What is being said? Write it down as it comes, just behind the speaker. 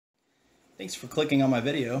Thanks for clicking on my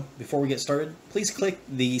video. Before we get started, please click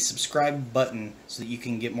the subscribe button so that you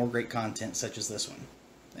can get more great content such as this one.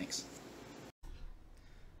 Thanks.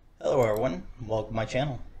 Hello everyone, welcome to my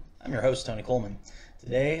channel. I'm your host, Tony Coleman.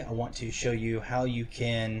 Today I want to show you how you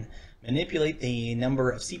can manipulate the number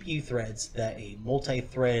of CPU threads that a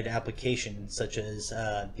multi-threaded application such as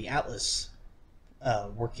the Atlas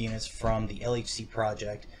work units from the LHC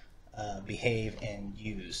project behave and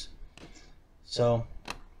use. So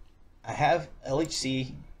I have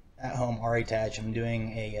LHC at home already attached. I'm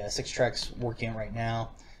doing a 6 tracks work unit right now.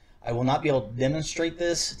 I will not be able to demonstrate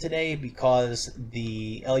this today because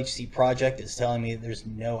the LHC project is telling me there's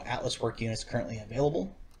no Atlas work units currently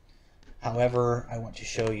available. However, I want to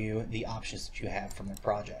show you the options that you have from the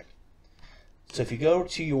project. So if you go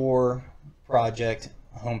to your project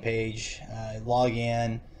homepage, log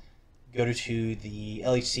in, go to the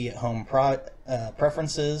LHC at home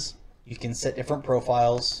preferences, you can set different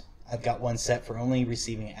profiles. I've got one set for only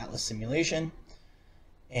receiving Atlas simulation.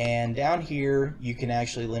 And down here, you can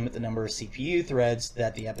actually limit the number of CPU threads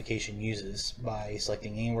that the application uses by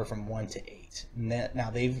selecting anywhere from 1 to 8. Now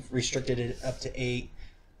they've restricted it up to 8.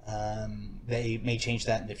 They may change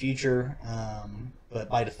that in the future, but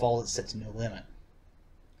by default it's set to no limit.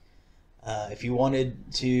 If you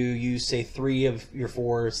wanted to use, say, 3 of your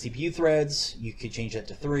 4 CPU threads, you could change that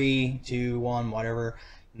to 3, 2, 1, whatever.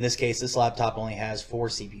 In this case, this laptop only has 4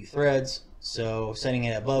 CPU threads, so setting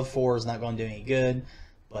it above 4 is not going to do any good,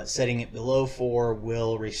 but setting it below 4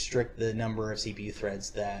 will restrict the number of CPU threads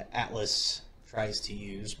that Atlas tries to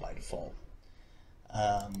use by default.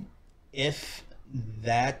 If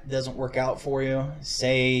that doesn't work out for you,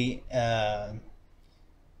 say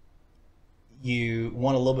you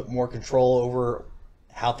want a little bit more control over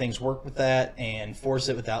how things work with that and force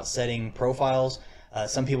it without setting profiles.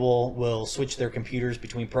 Some people will switch their computers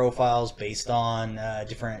between profiles based on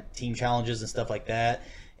different team challenges and stuff like that,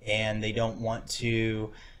 and they don't want to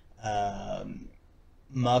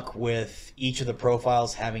muck with each of the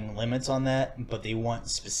profiles having limits on that, but they want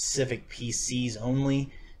specific PCs only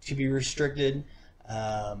to be restricted.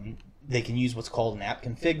 They can use what's called an app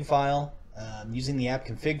config file. Using the app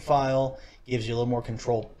config file gives you a little more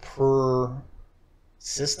control per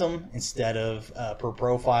system instead of per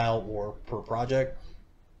profile or per project.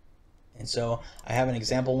 And so I have an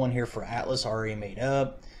example one here for Atlas already made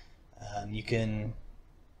up. You can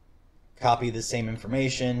copy the same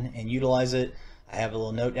information and utilize it. I have a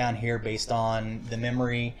little note down here based on the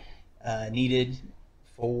memory needed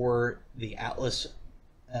for the Atlas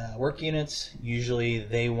work units. Usually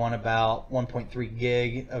they want about 1.3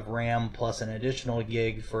 gig of RAM plus an additional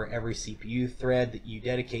gig for every CPU thread that you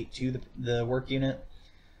dedicate to the work unit.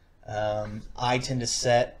 I tend to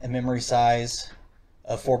set a memory size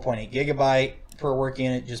of 4.8 gigabyte per work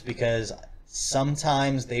unit just because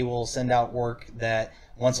sometimes they will send out work that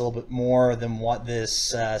wants a little bit more than what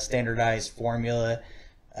this standardized formula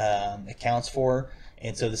accounts for,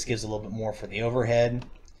 and so this gives a little bit more for the overhead.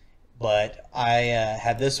 But I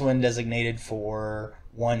have this one designated for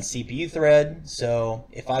 1 CPU thread, so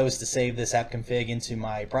if I was to save this app config into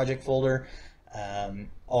my project folder,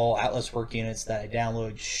 all Atlas work units that I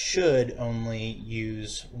download should only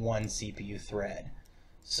use 1 CPU thread.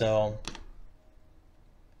 So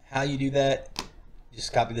how you do that,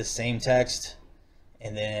 just copy the same text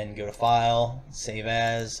and then go to File, Save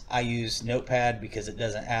As. I use Notepad because it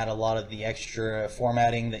doesn't add a lot of the extra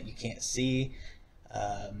formatting that you can't see.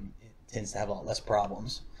 It tends to have a lot less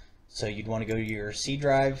problems. So you'd want to go to your C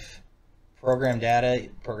drive, Program Data.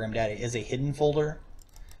 Program Data is a hidden folder.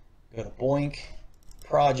 Go to BOINC,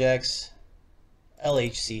 Projects,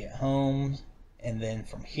 LHC at Home, and then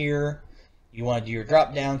from here you want to do your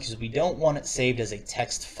drop down because we don't want it saved as a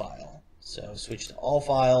text file. So switch to All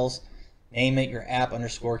Files, name it your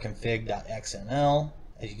app_config.xml.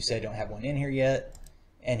 As you can see, I don't have one in here yet,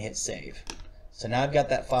 and hit save. So now I've got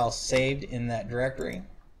that file saved in that directory,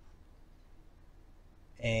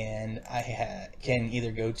 and I can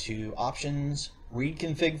either go to Options, Read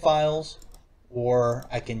Config Files, or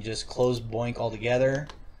I can just close BOINC altogether,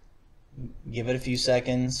 give it a few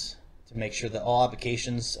seconds to make sure that all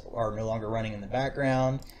applications are no longer running in the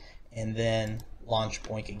background, and then launch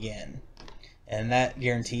BOINC again. And that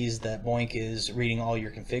guarantees that BOINC is reading all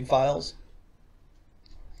your config files.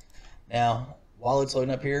 Now, while it's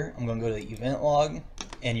loading up here, I'm going to go to the event log,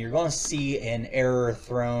 and you're going to see an error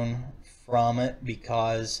thrown from it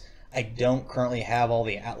because I don't currently have all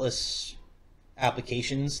the Atlas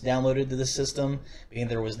applications downloaded to the system. Being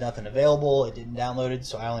there was nothing available, it didn't download it,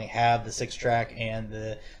 so I only have the 6 track and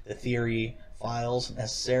the theory files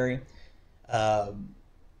necessary.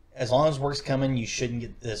 As long as work's coming, you shouldn't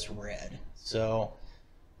get this red. So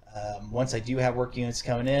Once I do have work units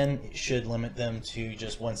coming in, it should limit them to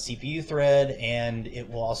just one CPU thread, and it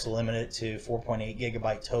will also limit it to 4.8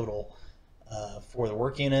 gigabyte total for the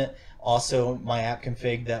work unit. Also, my app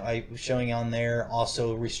config that I was showing on there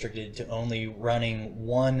also restricted to only running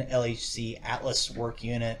one LHC Atlas work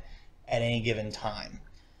unit at any given time.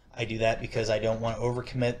 I do that because I don't want to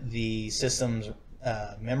overcommit the system's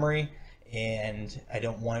memory, and I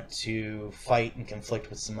don't want to fight and conflict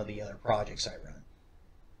with some of the other projects I run.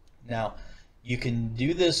 Now, you can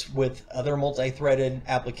do this with other multi-threaded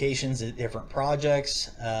applications at different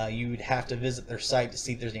projects. You would have to visit their site to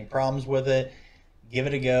see if there's any problems with it. Give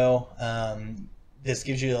it a go. This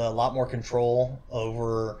gives you a lot more control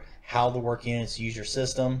over how the work units use your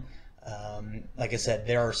system. Like I said,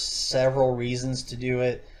 there are several reasons to do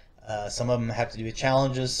it. Some of them have to do with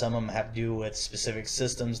challenges. Some of them have to do with specific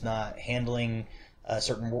systems not handling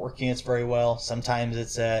certain work units very well. Sometimes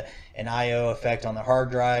it's an I/O effect on the hard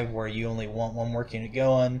drive where you only want one work unit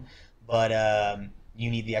going, but you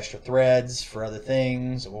need the extra threads for other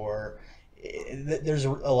things, or there's a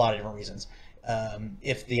lot of different reasons.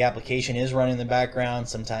 If the application is running in the background,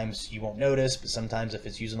 sometimes you won't notice, but sometimes if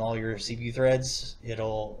it's using all your CPU threads,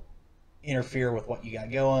 it'll interfere with what you got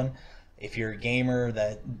going. If you're a gamer,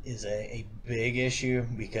 that is a big issue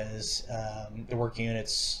because the work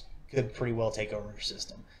units could pretty well take over your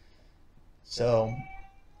system. So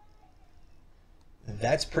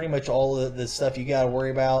that's pretty much all of the stuff you got to worry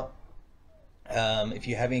about. If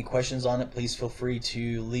you have any questions on it, please feel free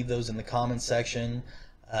to leave those in the comments section.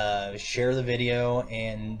 Share the video,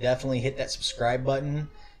 and definitely hit that subscribe button.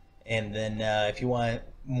 And then if you want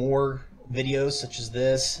more videos such as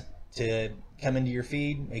this to come into your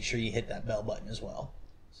feed, make sure you hit that bell button as well.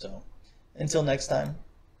 So until next time,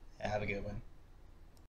 have a good one.